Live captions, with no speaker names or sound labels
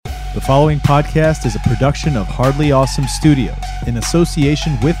The following podcast is a production of Hardly Awesome Studios in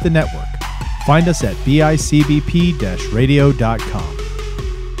association with the network. Find us at bicbp-radio.com.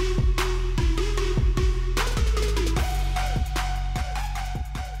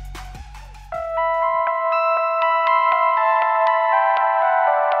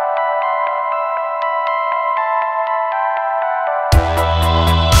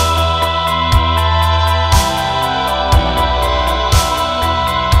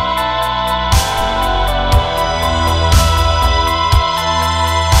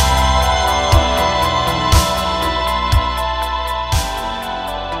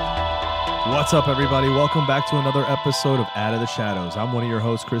 What's up, everybody? Welcome back to another episode of Out of the Shadows. I'm one of your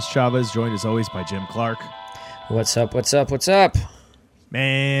hosts, Chris Chavez, joined as always by Jim Clark. What's up, what's up, what's up?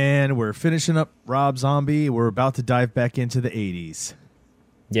 Man, we're finishing up Rob Zombie. We're about to dive back into the 80s.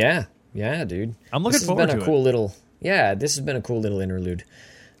 Yeah, dude. I'm looking forward to it. This has been a cool little interlude.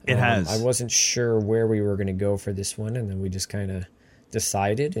 It has. I wasn't sure where we were going to go for this one, and then we just kind of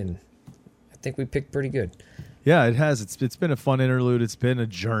decided, and I think we picked pretty good. Yeah, it has. It's been a fun interlude. It's been a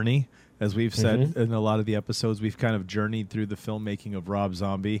journey. As we've said in a lot of the episodes, we've kind of journeyed through the filmmaking of Rob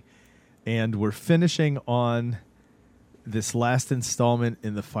Zombie. And we're finishing on this last installment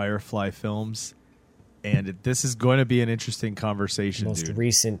in the Firefly films. And this is going to be an interesting conversation, Most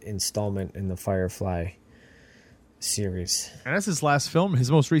recent installment in the Firefly series. And that's his last film,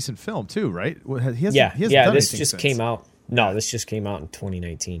 his most recent film, too, right? He hasn't done this anything just since. came out. No, this just came out in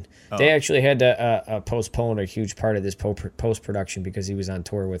 2019. Oh. They actually had to postpone a huge part of this post-production because he was on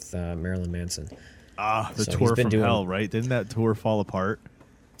tour with Marilyn Manson. The tour from hell, right? Didn't that tour fall apart?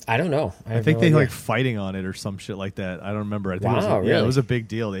 I don't know. I think they fighting on it or some shit like that. I don't remember. I think really? It was a big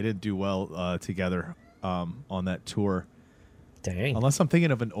deal. They didn't do well together on that tour. Dang. Unless I'm thinking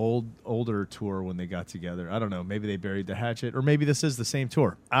of an older tour when they got together. I don't know. Maybe they buried the hatchet, or maybe this is the same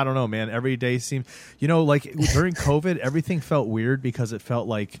tour. I don't know, man. Every day seems, like during COVID, everything felt weird because it felt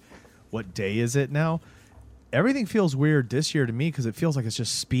like, what day is it now? Everything feels weird this year to me because it feels like it's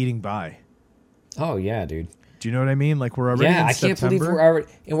just speeding by. Oh yeah, dude. Do you know what I mean? Like we're already in I September. can't believe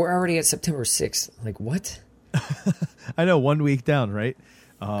we're already at September 6th. Like what? I know, 1 week down, right?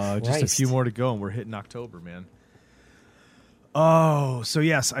 Just a few more to go, and we're hitting October, man. Oh, so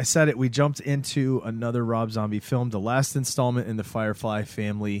yes, I said it. We jumped into another Rob Zombie film, the last installment in the Firefly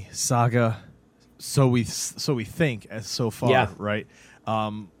family saga. So we think, as so far, right?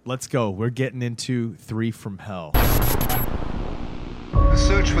 Let's go. We're getting into Three from Hell. The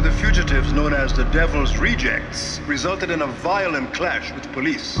search for the fugitives known as the Devil's Rejects resulted in a violent clash with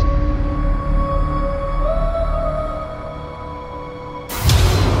police.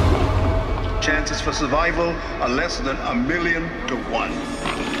 Chances for survival are less than 1,000,000 to 1.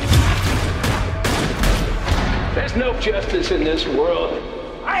 There's no justice in this world.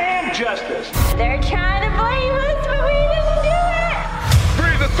 I am justice. They're trying to blame us, but we didn't do it.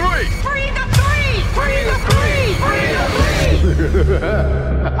 Free the three! Free the three! Free the three! Free the three!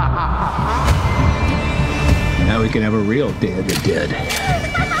 Now we can have a real Day of the Dead.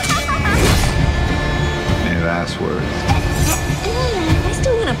 Any last words? I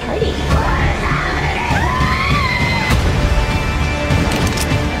still want to party.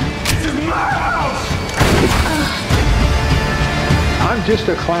 I'm just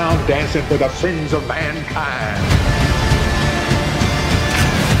a clown dancing for the friends of mankind.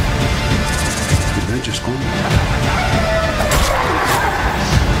 Did that just go?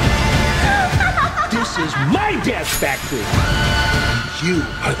 This is my death factory. You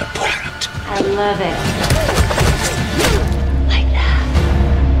are the product. I love it. Like that.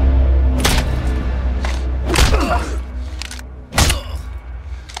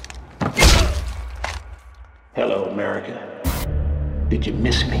 Hello, America. Did you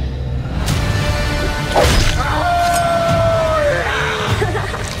miss me?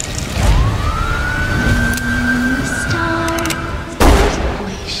 Stars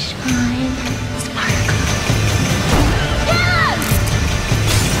always shine sparkle. Kill him!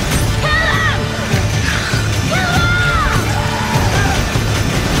 Kill him! Kill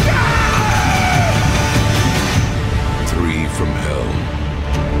him! Three from Hell.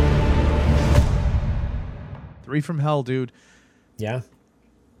 Three from Hell, dude. Yeah.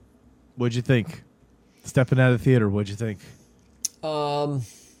 What'd you think? Stepping out of the theater, what'd you think?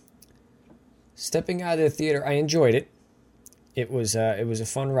 Stepping out of the theater, I enjoyed it. It was a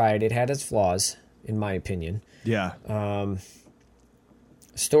fun ride. It had its flaws, in my opinion. Yeah.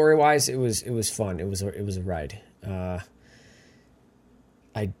 Story wise, it was fun. It was a ride.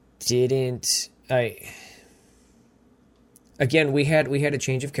 Again, we had a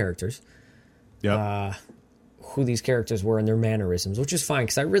change of characters. Yep. who these characters were and their mannerisms, which is fine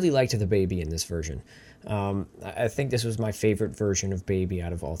because I really liked the baby in this version. I think this was my favorite version of Baby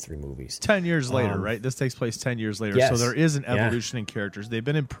out of all 3 movies. 10 years later, right? This takes place 10 years later. Yes. So there is an evolution in characters. They've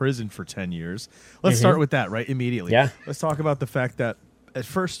been in prison for 10 years. Let's start with that, right? Immediately. Yeah. Let's talk about the fact that at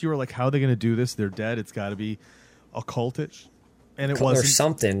first you were like, how are they going to do this? They're dead. It's got to be occultish. And it wasn't. Or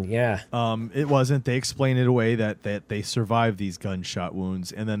something, yeah. It wasn't. They explain it away that they survived these gunshot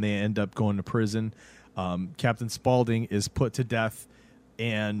wounds, and then they end up going to prison. Captain Spaulding is put to death,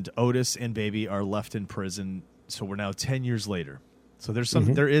 and Otis and Baby are left in prison. So we're now 10 years later. So there's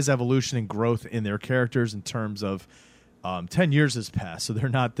there is evolution and growth in their characters in terms of 10 years has passed. So they're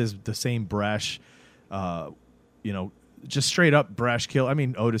not the same brash, just straight up brash kill. I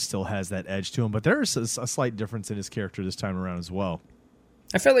mean, Otis still has that edge to him, but there's a slight difference in his character this time around as well.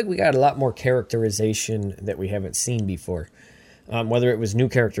 I felt like we got a lot more characterization that we haven't seen before. Whether it was new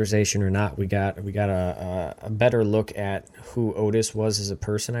characterization or not, we got a better look at who Otis was as a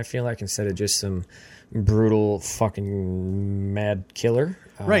person, I feel like, instead of just some brutal fucking mad killer.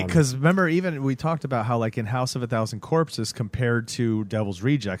 Right, because remember, even we talked about how, like, in House of a Thousand Corpses compared to Devil's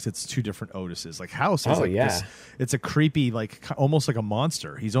Rejects, it's 2 different Otises. Like, House is this, it's a creepy, like, almost like a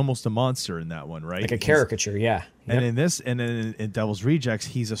monster. He's almost a monster in that one, right? Like a caricature, yeah. And in this, and in Devil's Rejects,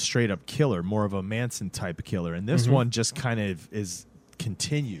 he's a straight up killer, more of a Manson type killer. And this one just kind of is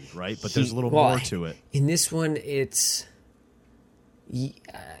continued, right? But there's a little more to it. In this one, it's,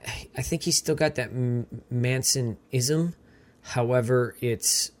 I think he's still got that Manson-ism. However,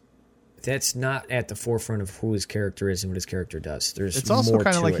 that's not at the forefront of who his character is and what his character does. It's also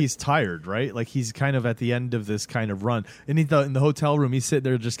kind of like he's tired, right? Like he's kind of at the end of this kind of run, and in the hotel room, he's sitting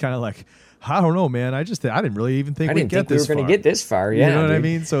there just kind of like, I don't know, man. I didn't really even think we were going to get this far. Yeah, you know what I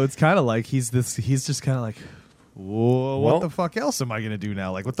mean? So it's kind of like he's just kind of like, whoa, what the fuck else am I going to do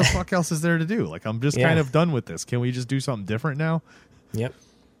now? Like, what the fuck else is there to do? Like, I'm just kind of done with this. Can we just do something different now? Yep.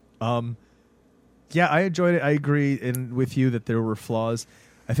 Yeah, I enjoyed it. I agree with you that there were flaws.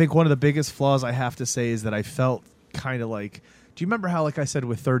 I think one of the biggest flaws I have to say is that I felt kind of like, do you remember how, like I said,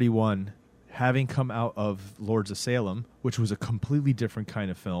 with 31, having come out of Lords of Salem, which was a completely different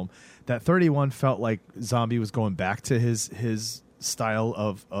kind of film, that 31 felt like Zombie was going back to his style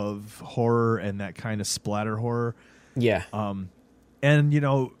of horror and that kind of splatter horror. Yeah.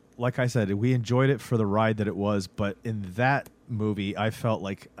 And, like I said, we enjoyed it for the ride that it was, but in that movie, I felt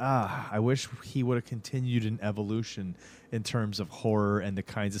like, I wish he would have continued an evolution in terms of horror and the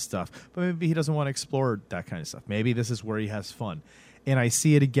kinds of stuff. But maybe he doesn't want to explore that kind of stuff. Maybe this is where he has fun. And I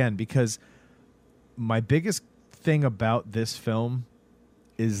see it again because my biggest thing about this film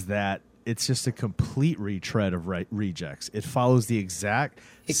is that it's just a complete retread of Rejects. It follows the exact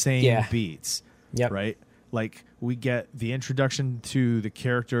same beats, right? Like, we get the introduction to the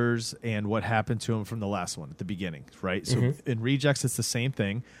characters and what happened to them from the last one at the beginning, right? So in Rejects, it's the same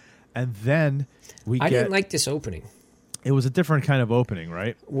thing. And then I didn't like this opening. It was a different kind of opening,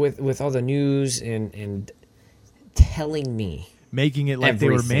 right? With all the news and telling me. Making it like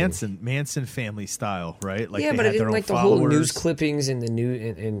everything. They were Manson family style, right? Like, yeah, but I didn't like the whole news clippings and the new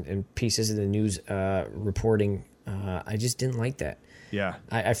and pieces of the news reporting. I just didn't like that. Yeah,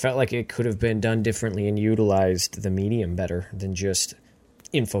 I felt like it could have been done differently and utilized the medium better than just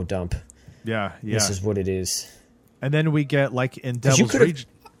info dump. Yeah. This is what it is. And then we get, like, in Devil's Rejects.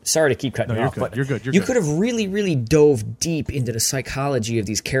 Sorry to keep cutting you off, but you're good. You could have really, really dove deep into the psychology of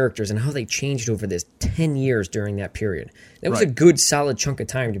these characters and how they changed over this 10 years during that period. That was a good, solid chunk of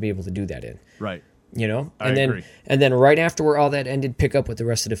time to be able to do that in. Right. And I agree. And then right after where all that ended, pick up with the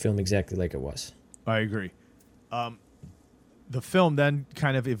rest of the film exactly like it was. I agree. The film then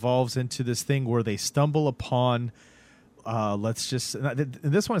kind of evolves into this thing where they stumble upon, this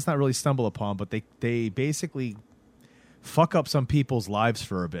one it's not really stumble upon, but they basically fuck up some people's lives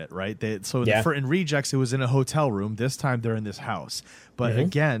for a bit, right? In Rejects, it was in a hotel room. This time they're in this house. But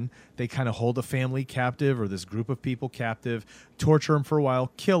again, they kind of hold a family captive or this group of people captive, torture them for a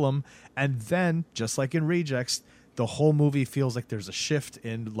while, kill them, and then, just like in Rejects, the whole movie feels like there's a shift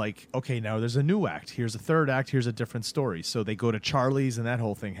in, like, okay, now there's a new act. Here's a third act. Here's a different story. So they go to Charlie's and that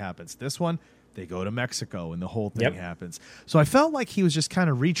whole thing happens. This one, they go to Mexico and the whole thing happens. So I felt like he was just kind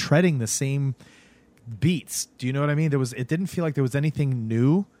of retreading the same beats. Do you know what I mean? It didn't feel like there was anything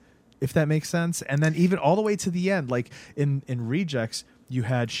new, if that makes sense. And then even all the way to the end, like in Rejects, you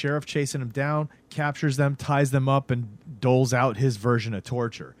had Sheriff chasing them down, captures them, ties them up, and doles out his version of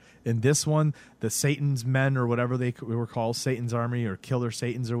torture. In this one, the Satan's men, or whatever they were called, Satan's army or Killer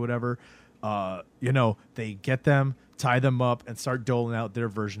Satans or whatever, they get them, tie them up, and start doling out their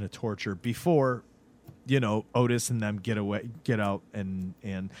version of torture before, Otis and them get out. And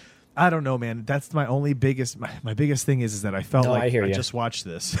I don't know, man. That's my only biggest my biggest thing is that I felt No, I like hear I ya. just watched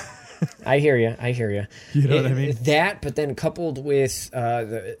this. I hear you. You know what I mean? That, but then coupled with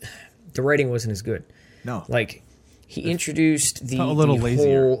the writing wasn't as good. No. Like he introduced the felt a little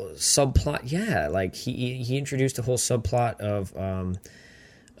lazier. whole subplot. Yeah, like he introduced the whole subplot of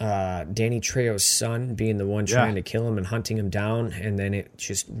Danny Trejo's son being the one trying to kill him and hunting him down, and then it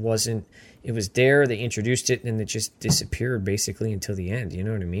just wasn't. It was there. They introduced it, and it just disappeared basically until the end. You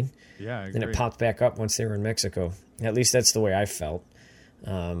know what I mean? Yeah, I Then agree. it popped back up once they were in Mexico. At least that's the way I felt. It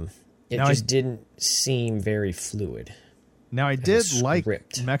Now just didn't seem very fluid. Now I did like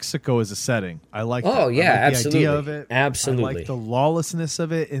script. Mexico as a setting. I like. Oh, that. yeah, I like absolutely. The idea of it. Absolutely. I like the lawlessness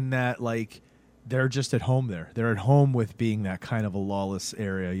of it in that like they're just at home there. They're at home with being that kind of a lawless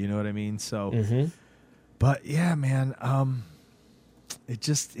area. You know what I mean? So, but yeah, man.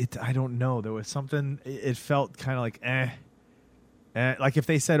 It I don't know. There was something. It felt kind of like like if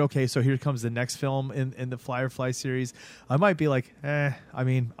they said, okay, so here comes the next film in the Firefly series, I might be like, I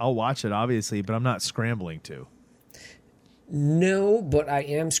mean, I'll watch it obviously, but I'm not scrambling to. No, but I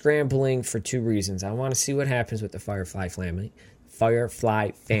am scrambling for two reasons. I want to see what happens with the Firefly family.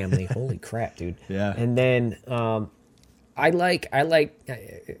 Holy crap, dude. Yeah. And then I like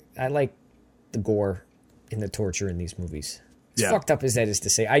the gore and the torture in these movies. As fucked up as that is to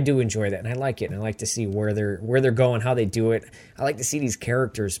say, I do enjoy that, and I like it, and I like to see where they're going, how they do it. I like to see these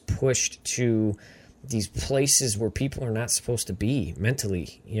characters pushed to these places where people are not supposed to be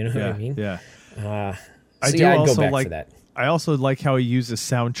mentally. You know what I mean? Yeah. I'd go back like for that. I also like how he uses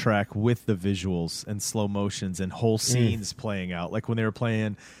soundtrack with the visuals and slow motions and whole scenes playing out. Like when they were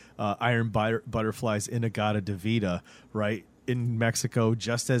playing Iron Butterflies Inagata de Vida, right? In Mexico,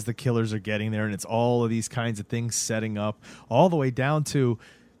 just as the killers are getting there, and it's all of these kinds of things setting up, all the way down to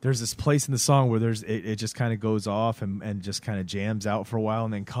there's this place in the song where it just kind of goes off and just kind of jams out for a while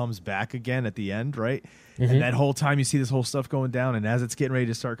and then comes back again at the end, right? And that whole time you see this whole stuff going down, and as it's getting ready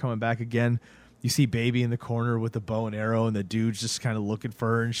to start coming back again, you see Baby in the corner with the bow and arrow, and the dude's just kind of looking for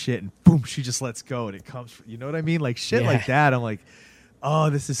her and shit, and boom, she just lets go, and it comes. You know what I mean? Like shit like that. I'm like,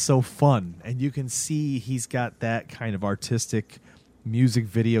 oh, this is so fun. And you can see he's got that kind of artistic music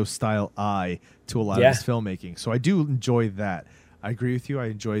video style eye to a lot of his filmmaking. So I do enjoy that. I agree with you. I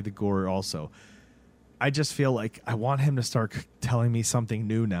enjoy the gore also. I just feel like I want him to start telling me something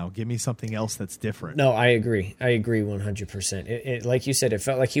new now. Give me something else that's different. No, I agree. I agree 100%. It like you said, it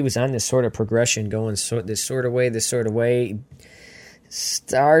felt like he was on this sort of progression, going this sort of way.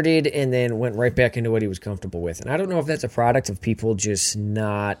 Started and then went right back into what he was comfortable with. And I don't know if that's a product of people just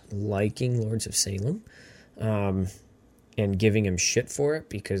not liking Lords of Salem and giving him shit for it,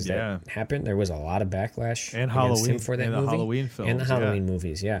 because that happened. There was a lot of backlash and against Halloween him for that and movie. the Halloween films. And the Halloween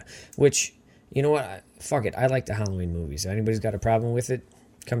movies, which, you know what? Fuck it. I like the Halloween movies. If anybody's got a problem with it,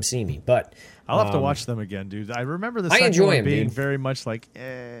 come see me. But I'll have to watch them again, dude. I remember the I second enjoy one them, being dude. very much like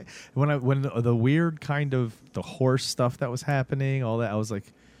when the weird kind of the horse stuff that was happening, all that. I was like,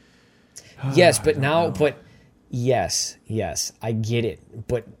 yes, but yes, I get it.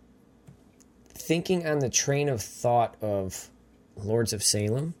 But thinking on the train of thought of Lords of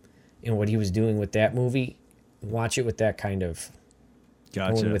Salem and what he was doing with that movie, watch it with that kind of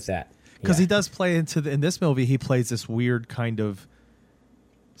going with that. Because he does play in this movie, he plays this weird kind of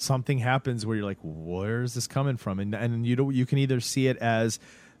something happens where you're like, where is this coming from? And you can either see it as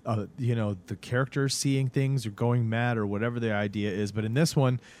the character seeing things or going mad or whatever the idea is. But in this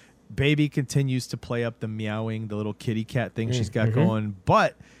one, Baby continues to play up the meowing, the little kitty cat thing she's got going.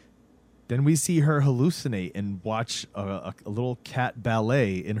 But then we see her hallucinate and watch a little cat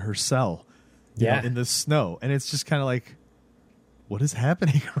ballet in her cell in the snow. And it's just kind of like, what is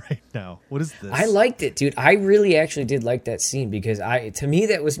happening right now? What is this? I liked it, dude. I really actually did like that scene, because to me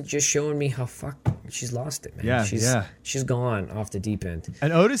that was just showing me how she's lost it, man. She's gone off the deep end.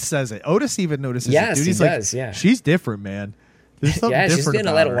 And Otis says it. Otis even notices yes, it, dude. He's he does, like, she's different, man. There's something different she's getting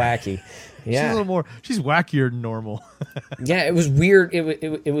a about little her. wacky. Yeah, she's a little more. She's wackier than normal. Yeah, it was weird.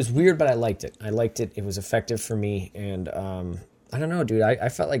 It was weird, but I liked it. It was effective for me, and I don't know, dude. I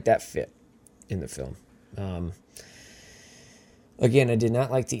felt like that fit in the film. Again, I did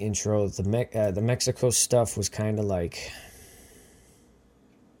not like the intro. The Mexico stuff was kind of like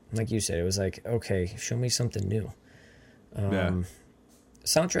you said. It was like, okay, show me something new.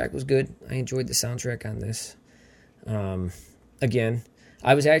 Soundtrack was good. I enjoyed the soundtrack on this. Again,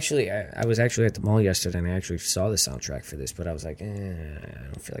 I was actually at the mall yesterday, and I actually saw the soundtrack for this, but I was like, I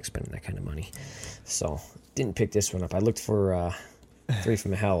don't feel like spending that kind of money, so didn't pick this one up. I looked for 3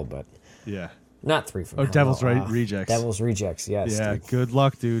 from Hell, but not 3 from Hell. Devil's Rejects. Devil's Rejects, yes. Yeah, dude. good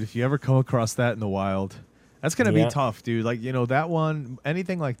luck, dude. If you ever come across that in the wild, That's going to be tough, dude. Like, that one,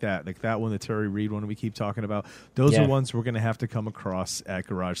 anything like that one, the Terry Reid one we keep talking about, those are ones we're going to have to come across at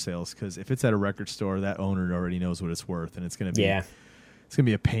garage sales, because if it's at a record store, that owner already knows what it's worth, and it's going to be it's going to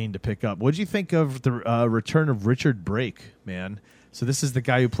be a pain to pick up. What did you think of the return of Richard Brake, man? So this is the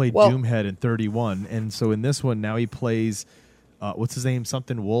guy who played Doomhead in 31, and so in this one, now he plays, what's his name?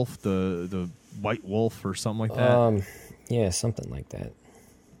 Something Wolf, the White Wolf or something like that? Yeah, something like that.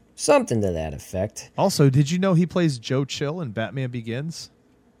 Something to that effect. Also, did you know he plays Joe Chill in Batman Begins?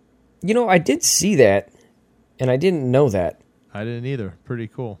 I did see that, and I didn't know that. I didn't either. Pretty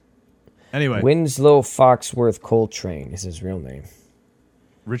cool. Anyway. Winslow Foxworth Coltrane is his real name.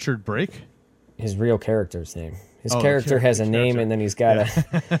 Richard Brake? His real character's name. His character has a name, and then he's got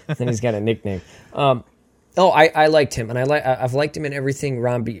a nickname. I liked him, and I've liked him in everything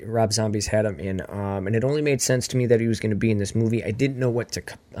Rob Zombie's had him in, and it only made sense to me that he was going to be in this movie. I didn't know what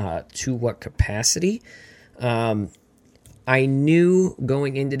to what capacity. I knew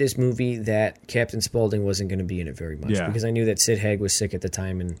going into this movie that Captain Spaulding wasn't going to be in it very much, because I knew that Sid Haig was sick at the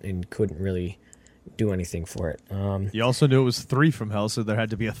time and couldn't really do anything for it. You also knew it was 3 from Hell, so there had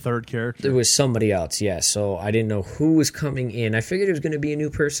to be a third character. There was somebody else, so I didn't know who was coming in. I figured it was going to be a new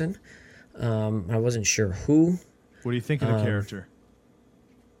person. I wasn't sure who. What do you think of the character?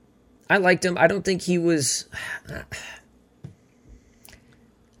 I liked him. I don't think he was...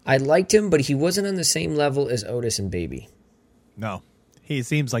 I liked him, but he wasn't on the same level as Otis and Baby. No. He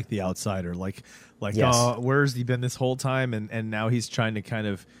seems like the outsider. Where's he been this whole time? And now he's trying to kind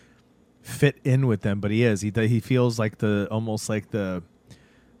of fit in with them, but he is. He feels like almost like the...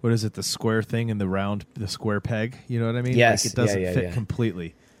 What is it? The square thing in the square peg? You know what I mean? Yes. Like it doesn't fit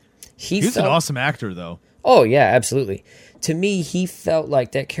completely. He's an awesome actor, though. Oh, yeah, absolutely. To me, he felt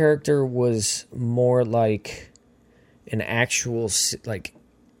like that character was more like an actual,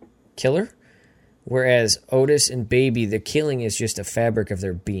 killer, whereas Otis and Baby, the killing is just a fabric of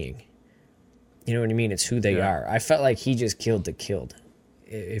their being. You know what I mean? It's who they are. I felt like he just killed the killed,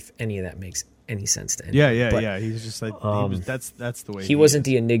 if any of that makes any sense to anyone. Yeah. He's just like, that's the way he wasn't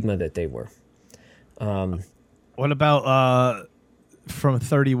the enigma that they were. What about... from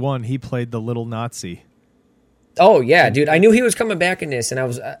 31, he played the little Nazi. Oh, yeah, dude. I knew he was coming back in this, and I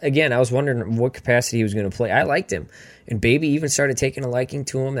was wondering what capacity he was going to play. I liked him. And Baby even started taking a liking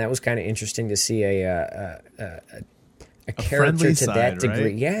to him. That was kind of interesting to see a character to that degree.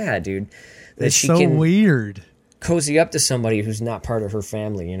 Right? Yeah, dude. It's so weird. Cozy up to somebody who's not part of her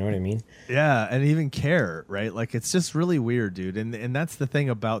family, you know what I mean? Yeah, and even care, right? Like, it's just really weird, dude. And that's the thing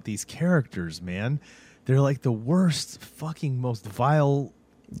about these characters, man. They're like the worst, fucking, most vile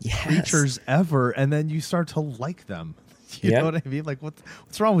creatures ever, and then you start to like them. You know what I mean? Like,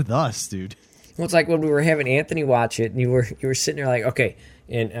 what's wrong with us, dude? Well, it's like when we were having Anthony watch it, and you were sitting there like, okay,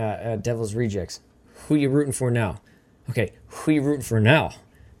 in Devil's Rejects, who you rooting for now? Okay, who you rooting for now?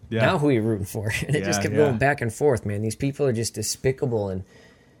 Yeah. Now who you rooting for? And it just kept going back and forth, man. These people are just despicable, and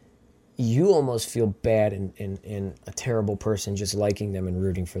you almost feel bad and a terrible person just liking them and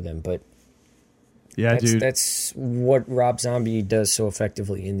rooting for them, but... Yeah, dude. That's what Rob Zombie does so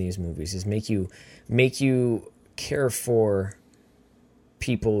effectively in these movies, is make you care for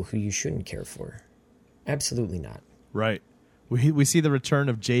people who you shouldn't care for. Absolutely not. Right. We see the return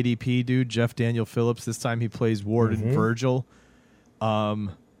of JDP, dude, Jeff Daniel Phillips. This time he plays Warden Virgil. Wow.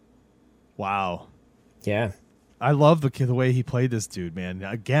 Yeah. I love the way he played this dude, man.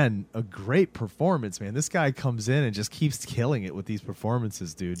 Again, a great performance, man. This guy comes in and just keeps killing it with these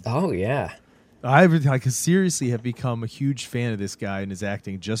performances, dude. Oh, yeah. I seriously have become a huge fan of this guy and his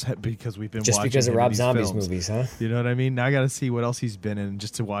acting just because we've been watching because of Rob Zombie's films. Movies, huh? You know what I mean? Now I got to see what else he's been in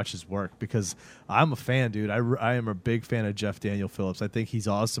just to watch his work, because I'm a fan, dude. I am a big fan of Jeff Daniel Phillips. I think he's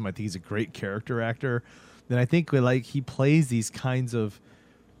awesome. I think he's a great character actor. And I think he plays these kind of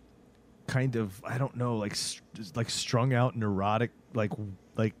I don't know, like strung out, neurotic,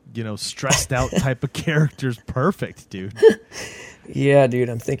 stressed out type of characters. Perfect, dude. Yeah, dude,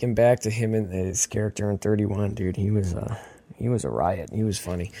 I'm thinking back to him and his character in 31, dude. He was a riot. He was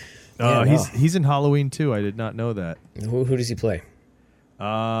funny. He's in Halloween too. I did not know that. Who does he play?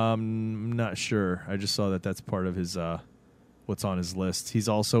 I'm not sure. I just saw that that's part of his what's on his list. He's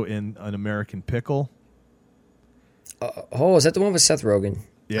also in An American Pickle. Is that the one with Seth Rogen?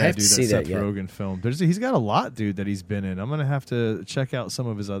 Yeah, I have to see that Seth Rogen film. He's got a lot, dude, that he's been in. I'm gonna have to check out some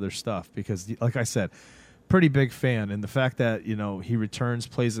of his other stuff because, like I said, pretty big fan, and the fact that he returns,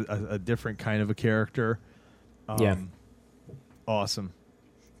 plays a different kind of a character. Awesome.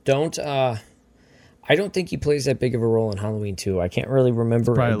 I don't think he plays that big of a role in Halloween 2. I can't really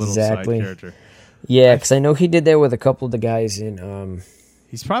remember probably exactly. A little side character. Yeah, because I know he did that with a couple of the guys in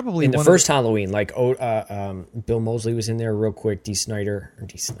He's probably in the one first Halloween. Like, Bill Moseley was in there real quick. D. What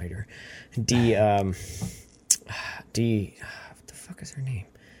the fuck is her name?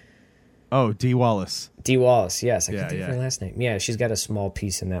 Oh, Dee Wallace. Dee Wallace, yes. I Yeah, can't think of yeah. her last name. Yeah, she's got a small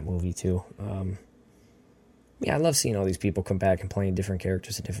piece in that movie, too. Yeah, I love seeing all these people come back and playing different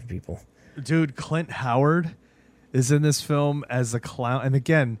characters and different people. Dude, Clint Howard is in this film as a clown. And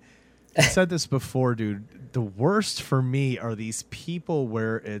again, I said this before, dude. The worst for me are these people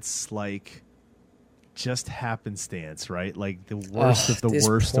where it's like just happenstance, right? Like the worst of the this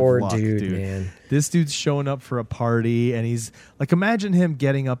worst poor of luck, dude. man. This dude's showing up for a party, and he's like, imagine him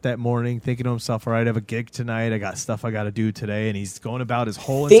getting up that morning thinking to himself, all right, I have a gig tonight. I got stuff I got to do today. And he's going about his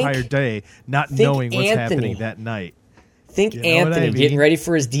whole entire day not knowing what's happening that night. Think You know what Anthony I mean? getting ready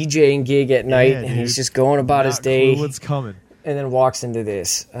for his DJing gig at night, and dude. he's just going about his Not day, clue what's coming. and then walks into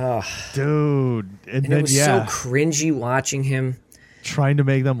this. Dude. And And then, it was so cringy watching him trying to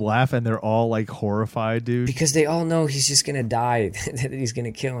make them laugh, and they're all like horrified, dude. because they all know he's just going to die, that he's going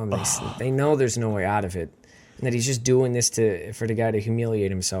to kill him. They know there's no way out of it, and that he's just doing this for the guy to humiliate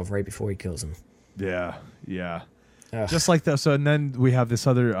himself right before he kills him. Yeah, yeah. Ugh. Just like that. So, and then we have this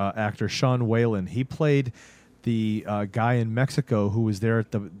other actor, Sean Whalen. He played the guy in Mexico who was there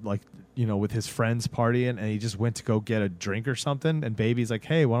at the, like, you know, with his friends partying, and he just went to go get a drink or something, and Baby's like,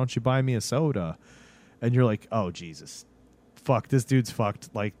 hey, why don't you buy me a soda? And you're like, oh, Jesus. Fuck, this dude's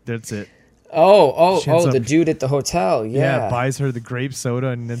fucked. Like, that's it. The dude at the hotel. Yeah. Buys her the grape soda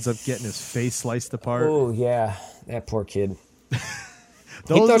and ends up getting his face sliced apart. Oh, yeah. That poor kid. He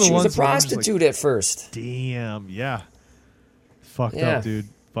Those are thought the she was a ones where I'm just like, prostitute at first. damn, yeah. Fucked Yeah. up, dude.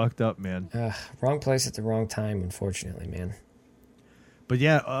 Fucked up, man. Wrong place at the wrong time, unfortunately, man. But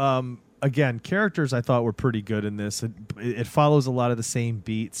yeah, again, characters I thought were pretty good in this. It follows a lot of the same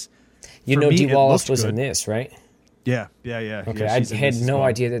beats. You For know me, Dee it Wallace looked was good. in this, right? Yeah. Okay, Yeah, I she's in had this as no well.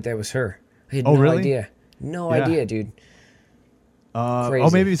 idea that was her. I had Oh, no really? idea. No Yeah. idea, dude. Oh, Crazy.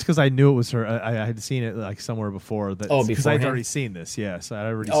 maybe it's because I knew it was her. I had seen it like somewhere before. Because I'd beforehand? already seen this. Yes, I'd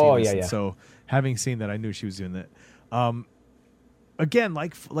already Oh, seen this. yeah, and yeah. So having seen that, I knew she was doing that. Again,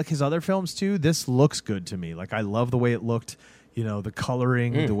 like his other films too, this looks good to me. Like I love the way it looked. You know, the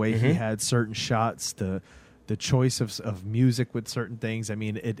coloring, the way he had certain shots, the choice of music with certain things. I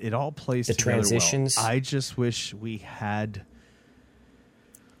mean, it all plays The together transitions. well. I just wish we had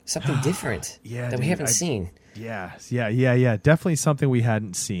Something different Yeah, that we dude, haven't seen. Yeah. Definitely something we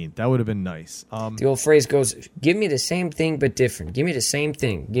hadn't seen. That would have been nice. The old phrase goes, give me the same thing but different. Give me the same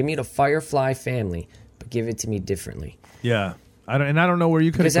thing. Give me the Firefly family, but give it to me differently. Yeah. I don't know where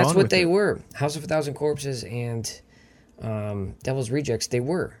you could have Because gone that's what with they it. were. House of a Thousand Corpses and Devil's Rejects, they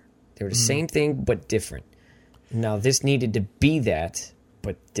were. They were the same thing but different. Now, this needed to be that,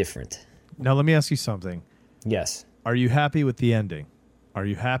 but different. Now let me ask you something. Yes. Are you happy with the ending? Are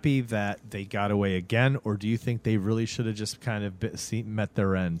you happy that they got away again, or do you think they really should have just kind of met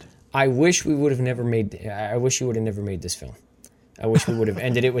their end? I wish we would have never made. I wish you would have never made this film. I wish we would have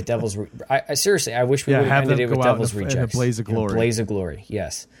ended it with Devil's. Seriously, I wish we would have ended it with Devil's Rejects. In a blaze of glory. In a blaze of glory.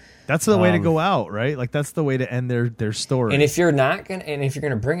 Yes. That's the way to go out, right? Like that's the way to end their story. And if you're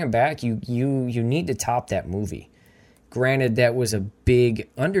gonna bring him back, you need to top that movie. Granted, that was a big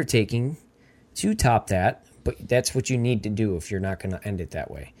undertaking to top that, but that's what you need to do if you're not going to end it that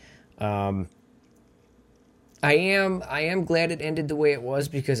way. I am glad it ended the way it was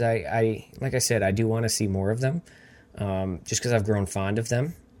because I like I said, I do want to see more of them, just because I've grown fond of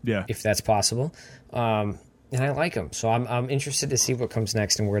them. Yeah. If that's possible, and I like them, so I'm interested to see what comes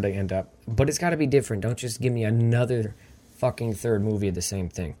next and where they end up. But it's got to be different. Don't just give me another fucking third movie of the same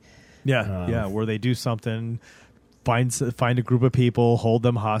thing. Yeah, where they do something. Find a group of people, hold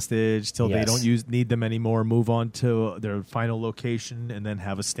them hostage till they don't need them anymore. Move on to their final location, and then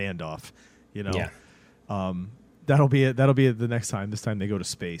have a standoff. You know, Yeah. That'll be it. That'll be it the next time. This time they go to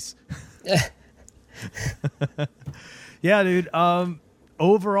space. Yeah, dude.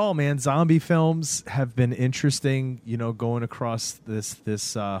 Overall, man, zombie films have been interesting. You know, going across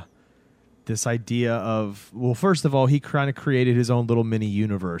this idea of, well, first of all, he kind of created his own little mini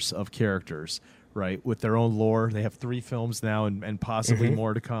universe of characters. Right, with their own lore. They have 3 films now and possibly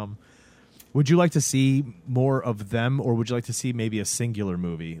more to come. Would you like to see more of them, or would you like to see maybe a singular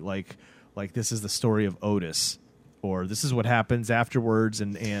movie? Like this is the story of Otis, or this is what happens afterwards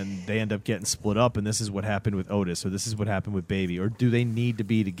and they end up getting split up, and this is what happened with Otis, or this is what happened with Baby, or do they need to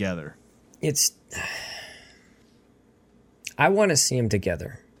be together? I want to see them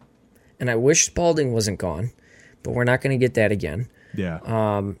together. And I wish Spaulding wasn't gone, but we're not going to get that again.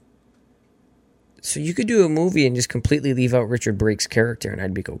 Yeah. So you could do a movie and just completely leave out Richard Brake's character, and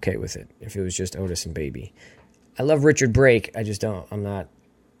I'd be okay with it if it was just Otis and Baby. I love Richard Brake. I just don't. I'm not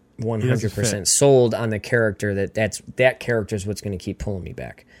 100% sold on the character that character is what's going to keep pulling me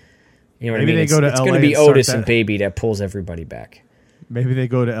back. You know what I mean? They go to it's LA going to be and Otis start and Baby that pulls everybody back. Maybe they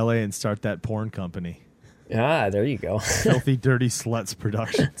go to LA and start that porn company. Ah, there you go. Filthy Dirty Sluts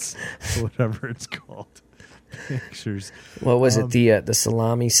Productions, whatever it's called. Pictures. What was it? The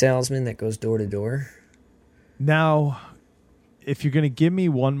salami salesman that goes door to door? Now, if you're going to give me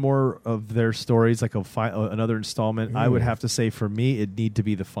one more of their stories, like another installment, I would have to say for me, it'd need to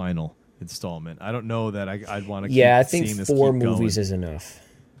be the final installment. I don't know that I'd want to. Yeah, I think seeing this 4 keep movies going. is enough.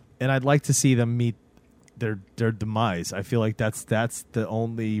 And I'd like to see them meet their demise. I feel like that's the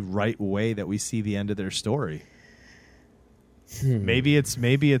only right way that we see the end of their story. Maybe it's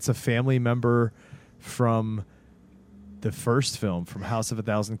a family member from the first film, from House of a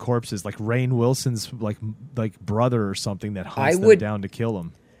Thousand Corpses, like Rainn Wilson's like brother or something that hunts them down to kill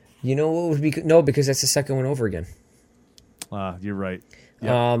him. You know what would be no, because that's the second one over again. You're right.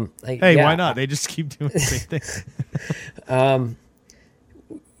 Yep. Hey, why not? They just keep doing the same thing.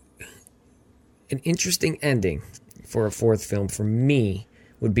 An interesting ending for a 4th film for me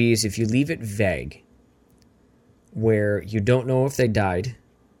would be is if you leave it vague, where you don't know if they died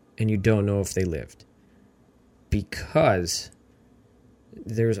and you don't know if they lived. Because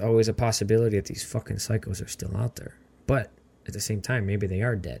there's always a possibility that these fucking psychos are still out there. But at the same time, maybe they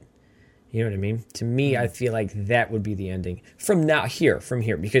are dead. You know what I mean? To me, I feel like that would be the ending from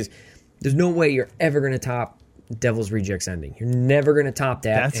here. Because there's no way you're ever going to top Devil's Rejects ending. You're never going to top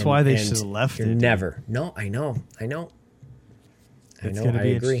that. That's why they should have left it. Never. Dude. No, I know. It's going to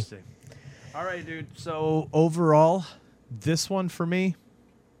be interesting. All right, dude. So overall, this one for me,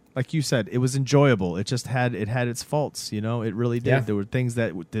 like you said, it was enjoyable. It just had its faults. You know, it really did. Yeah. There were things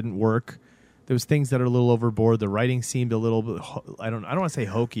that didn't work. There was things that are a little overboard. The writing seemed a little bit. I don't want to say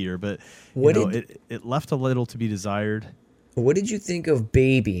hokier, but it left a little to be desired. What did you think of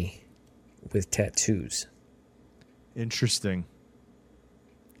Baby with tattoos? Interesting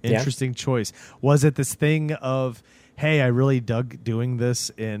Yeah. choice. Was it this thing of, hey, I really dug doing this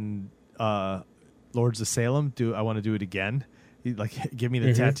in Lords of Salem. I want to do it again? Like, give me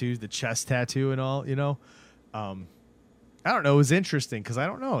the tattoos, the chest tattoo and all, you know? I don't know. It was interesting because I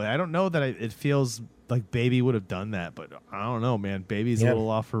don't know. I don't know that it feels like Baby would have done that, but I don't know, man. Baby's a little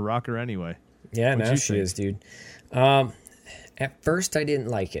off her rocker anyway. Yeah, now she is, dude. At first, I didn't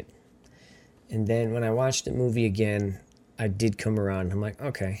like it. And then when I watched the movie again, I did come around. I'm like,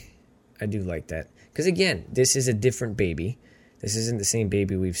 okay, I do like that. Because again, this is a different Baby. This isn't the same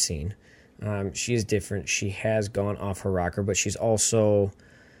Baby we've seen. She is different. She has gone off her rocker, but she's also,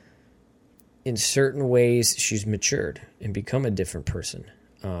 in certain ways, she's matured and become a different person.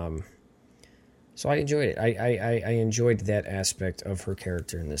 So I enjoyed it. I enjoyed that aspect of her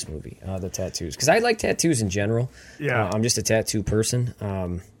character in this movie, the tattoos. Because I like tattoos in general. Yeah. I'm just a tattoo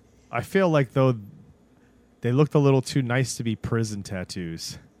person. I feel like, though, they looked a little too nice to be prison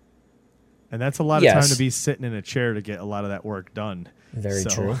tattoos. And that's a lot of time to be sitting in a chair to get a lot of that work done. Very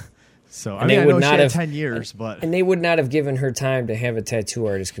true. So, and I know she had 10 years, but... And they would not have given her time to have a tattoo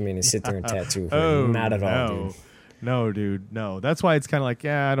artist come in and sit there and tattoo her. Not at all, dude. No, dude, no. That's why it's kind of like,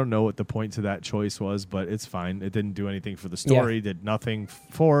 I don't know what the point to that choice was, but it's fine. It didn't do anything for the story, did nothing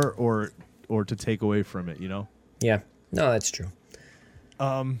for or to take away from it, you know? Yeah. No, that's true.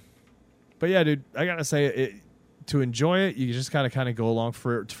 But yeah, dude, I gotta say, to enjoy it, you just gotta kind of go along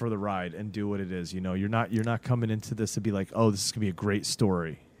for the ride and do what it is. You know, you're not coming into this to be like, oh, this is gonna be a great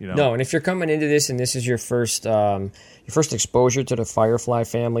story. You know? No, and if you're coming into this and this is your first exposure to the Firefly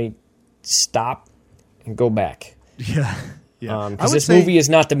family, stop and go back. Yeah. Because this movie is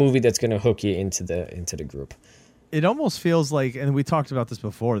not the movie that's going to hook you into the group. It almost feels like, and we talked about this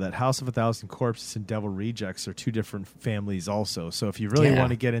before, that House of a Thousand Corpses and Devil Rejects are two different families also. So if you really want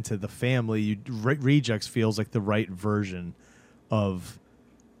to get into the family, Rejects feels like the right version of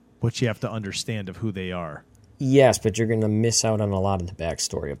what you have to understand of who they are. Yes, but you're going to miss out on a lot of the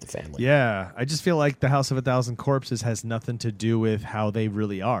backstory of the family. Yeah, I just feel like the House of a Thousand Corpses has nothing to do with how they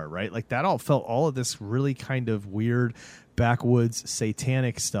really are, right? Like that all of this really kind of weird backwoods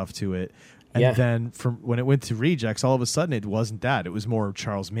satanic stuff to it. And then from when it went to Rejects, all of a sudden it wasn't that. It was more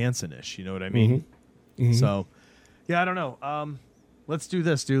Charles Manson-ish, you know what I mean? Mm-hmm. Mm-hmm. So, yeah, I don't know. Let's do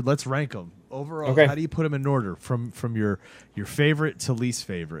this, dude. Let's rank them. Overall, how do you put them in order from your favorite to least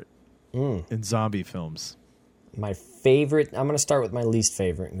favorite in zombie films? My favorite, I'm going to start with my least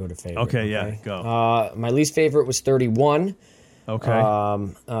favorite and go to favorite. Okay, yeah, go. My least favorite was 31.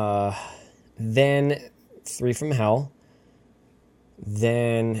 Okay. Then 3 from Hell.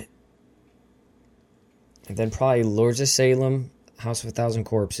 Then probably Lords of Salem, House of a Thousand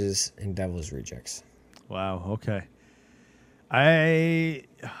Corpses, and Devil's Rejects. Wow, okay. I'm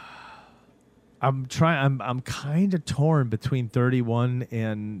kind of torn between 31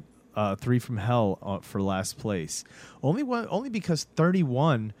 and 3 from Hell for last place. Only because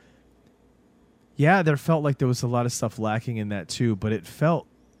 31. Yeah, there felt like there was a lot of stuff lacking in that too, but it felt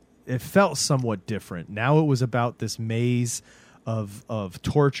somewhat different. Now it was about this maze of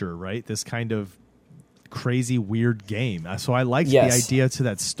torture, right? This kind of crazy weird game. So I liked the idea to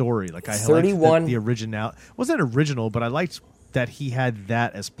that story. Like I 31 liked the original. Wasn't original, but I liked that he had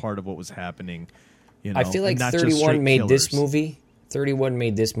that as part of what was happening. You know, I feel like 31 made this movie. 31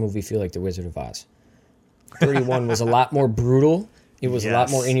 made this movie feel like The Wizard of Oz. 31 was a lot more brutal. It was a lot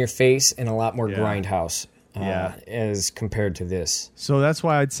more in your face and a lot more grindhouse as compared to this. So that's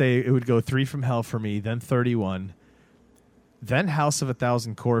why I'd say it would go 3 from Hell for me, then 31, then House of a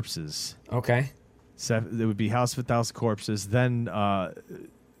Thousand Corpses. Okay. It would be House of a Thousand Corpses, then Lords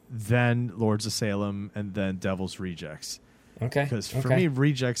of Salem, and then Devil's Rejects. Okay. Because for me,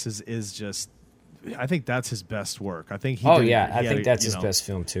 Rejects is just, I think that's his best work. I think I think that's his best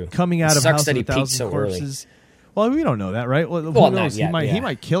film too. Coming out of House of a Thousand Corpses. Well, we don't know that, right? Well, who knows? He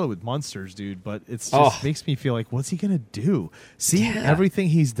might kill it with Monsters, dude. But it just makes me feel like, what's he gonna do? See everything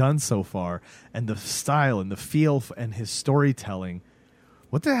he's done so far, and the style and the feel and his storytelling.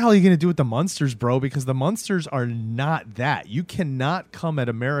 What the hell are you going to do with the Munsters, bro? Because the Munsters are not that. You cannot come at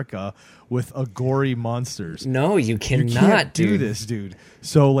America with a gory monsters. No, you cannot, you can't do this, dude.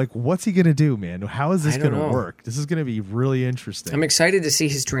 So, like, what's he going to do, man? How is this going to work? This is going to be really interesting. I'm excited to see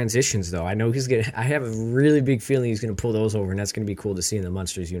his transitions, though. I know I have a really big feeling he's going to pull those over, and that's going to be cool to see in the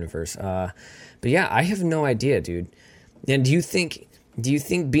Munsters universe. But yeah, I have no idea, dude. And do you think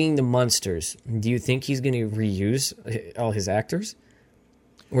being the Munsters, do you think he's going to reuse all his actors?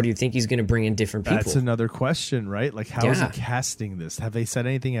 Or do you think he's going to bring in different people? That's another question, right? Like, how is he casting this? Have they said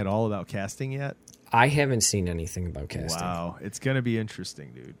anything at all about casting yet? I haven't seen anything about casting. Wow. It's going to be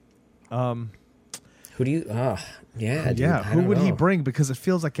interesting, dude. Who do you... dude, who would he bring? Because it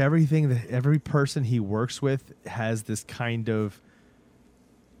feels like every person he works with has this kind of,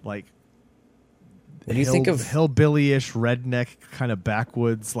 like... What do you think of... hillbilly-ish, redneck, kind of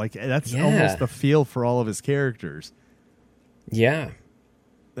backwoods. Like, that's almost the feel for all of his characters. Yeah.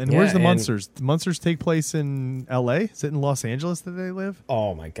 And where's the Munsters? The Munsters take place in L.A.? Is it in Los Angeles that they live?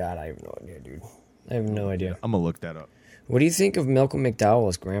 Oh, my God. I have no idea, dude. I have no idea. I'm going to look that up. What do you think of Malcolm McDowell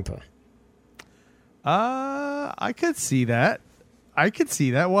as Grandpa? I could see that.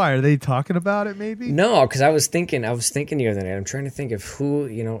 Why? Are they talking about it maybe? No, because I was thinking the other night. I'm trying to think of who,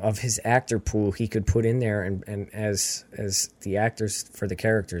 of his actor pool he could put in there and as the actors for the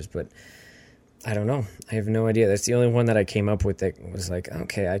characters, but... I don't know. I have no idea. That's the only one that I came up with that was like,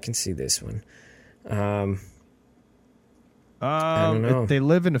 okay, I can see this one. I don't know. They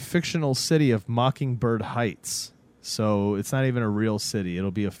live in a fictional city of Mockingbird Heights. So it's not even a real city.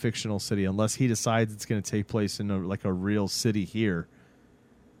 It'll be a fictional city unless he decides it's going to take place in a real city here.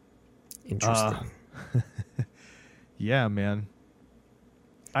 Interesting. Yeah, man.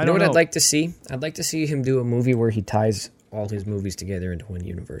 You know what I'd like to see? I'd like to see him do a movie where he ties all his movies together into one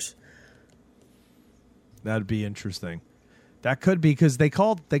universe. That'd be interesting. That could be because they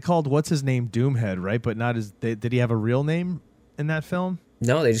called what's his name Doomhead, right? But not as did he have a real name in that film?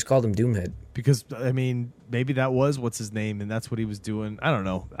 No, they just called him Doomhead. Because I mean, maybe that was what's his name, and that's what he was doing. I don't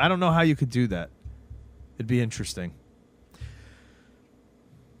know. I don't know how you could do that. It'd be interesting.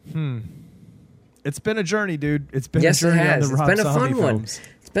 It's been a journey, dude. It's been a journey on the Rob Zombie films.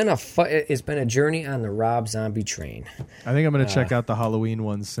 It's been a journey on the Rob Zombie train. I think I'm going to check out the Halloween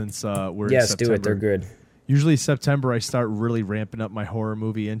ones since we're in September. Yes, do it. They're good. Usually September I start really ramping up my horror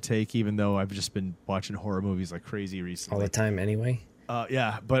movie intake, even though I've just been watching horror movies like crazy recently. All the time anyway?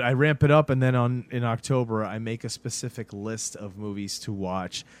 Yeah, but I ramp it up, and then in October I make a specific list of movies to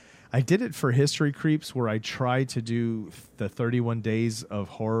watch. I did it for History Creeps, where I tried to do the 31 days of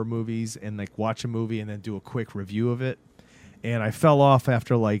horror movies and like watch a movie and then do a quick review of it. And I fell off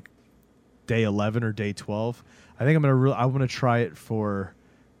after like day 11 or day 12. I think I'm gonna try it for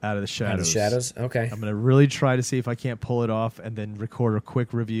Out of the Shadows. Out of the Shadows? Okay. I'm gonna really try to see if I can't pull it off and then record a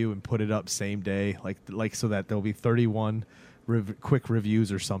quick review and put it up same day, like so that there'll be 31 quick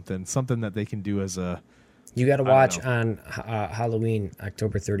reviews or something that they can do as a. You got to watch on Halloween,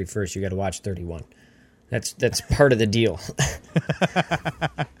 October 31st. You got to watch 31. That's part of the deal.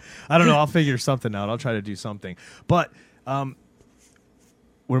 I don't know. I'll figure something out. I'll try to do something. But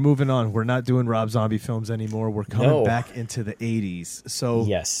we're moving on. We're not doing Rob Zombie films anymore. We're coming back into the 80s. So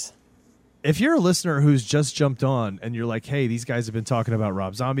yes, if you're a listener who's just jumped on and you're like, hey, these guys have been talking about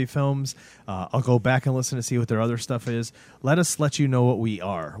Rob Zombie films, I'll go back and listen to see what their other stuff is. Let us let you know what we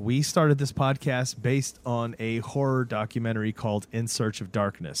are. We started this podcast based on a horror documentary called In Search of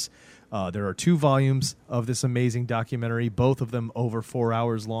Darkness. There are 2 volumes of this amazing documentary, both of them over 4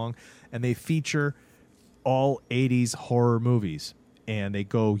 hours long, and they feature all 80s horror movies. And they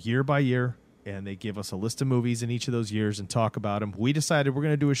go year by year, and they give us a list of movies in each of those years and talk about them. We decided we're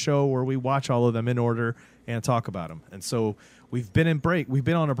going to do a show where we watch all of them in order and talk about them. And so we've been on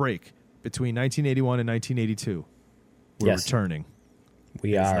a break between 1981 and 1982. We're returning.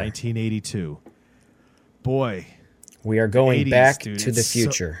 We it's are 1982. Boy, we are going 80s, back dude. to the It's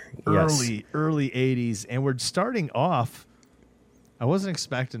future. Early 80s, and we're starting off. I wasn't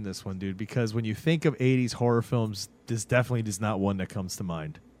expecting this one, dude, because when you think of 80s horror films, this definitely is not one that comes to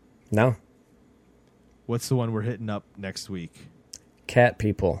mind. No. What's the one we're hitting up next week? Cat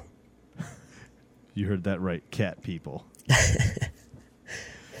People. You heard that right. Cat People.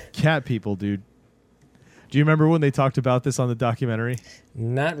 Cat People, dude. Do you remember when they talked about this on the documentary?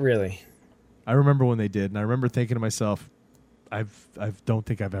 Not really. I remember when they did, and I remember thinking to myself, I don't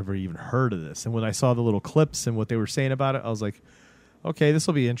think I've ever even heard of this. And when I saw the little clips and what they were saying about it, I was like, okay, this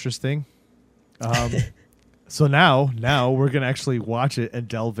will be interesting. So now we're going to actually watch it and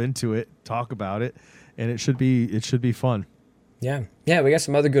delve into it, talk about it, and it should be fun. Yeah, we got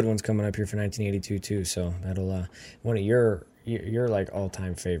some other good ones coming up here for 1982 too. So that'll one of your like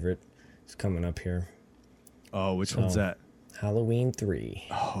all-time favorite is coming up here. Oh, which one's that? Halloween 3.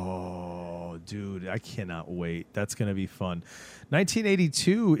 Oh, dude, I cannot wait. That's going to be fun.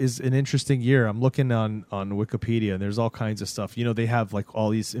 1982 is an interesting year. I'm looking on Wikipedia, and there's all kinds of stuff. You know, they have like all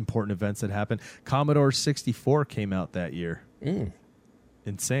these important events that happen. Commodore 64 came out that year.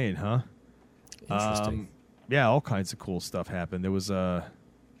 Insane, huh? Interesting. Yeah, all kinds of cool stuff happened. There was I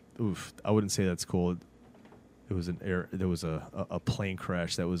wouldn't say that's cool. There was a plane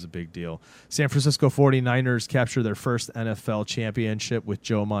crash that was a big deal. San Francisco 49ers capture their first NFL championship with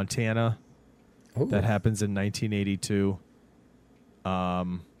Joe Montana. Ooh. That happens in 1982.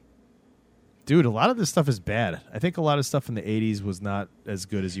 Dude, a lot of this stuff is bad. I think a lot of stuff in the 80s was not as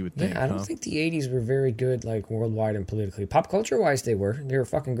good as you would think. Yeah, I don't think the 80s were very good, like worldwide and politically. Pop culture wise, they were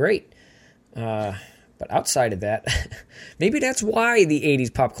fucking great. But outside of that, maybe that's why the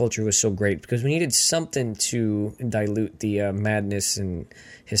 80s pop culture was so great, because we needed something to dilute the madness and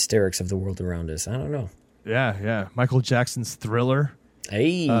hysterics of the world around us. I don't know. Yeah. Michael Jackson's Thriller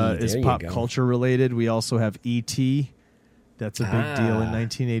is pop culture related. We also have E.T. That's a big deal in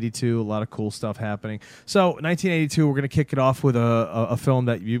 1982. A lot of cool stuff happening. So 1982, we're going to kick it off with a film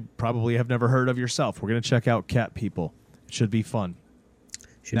that you probably have never heard of yourself. We're going to check out Cat People. It should be fun.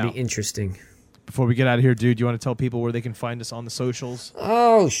 Should be interesting. Before we get out of here, dude, you want to tell people where they can find us on the socials?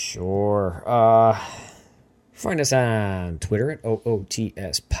 Oh, sure. Find us on Twitter at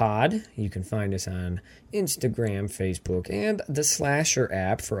OOTSPod. You can find us on Instagram, Facebook, and the Slasher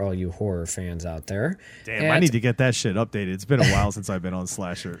app for all you horror fans out there. Damn, I need to get that shit updated. It's been a while since I've been on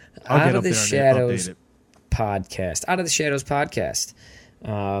Slasher. Out of the Shadows podcast. Out of the Shadows podcast.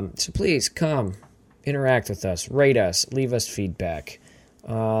 So please come, interact with us, rate us, leave us feedback.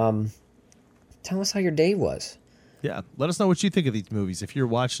 Tell us how your day was. Yeah, let us know what you think of these movies. If you're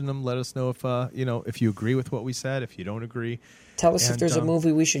watching them, let us know if you agree with what we said. If you don't agree, tell us if there's a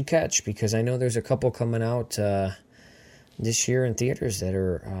movie we should catch, because I know there's a couple coming out this year in theaters that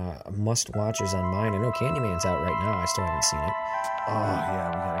are must watches on mine. I know Candyman's out right now. I still haven't seen it. Oh yeah,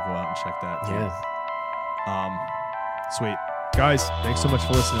 we gotta go out and check that too. Yeah. Sweet. Guys, thanks so much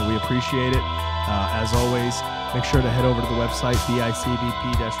for listening. We appreciate it. As always, make sure to head over to the website,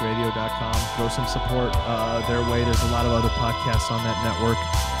 bicbp-radio.com. Throw some support their way. There's a lot of other podcasts on that network.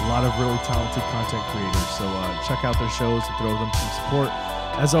 A lot of really talented content creators. So check out their shows and throw them some support.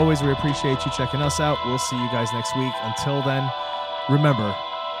 As always, we appreciate you checking us out. We'll see you guys next week. Until then, remember,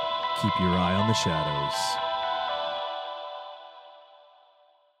 keep your eye on the shadows.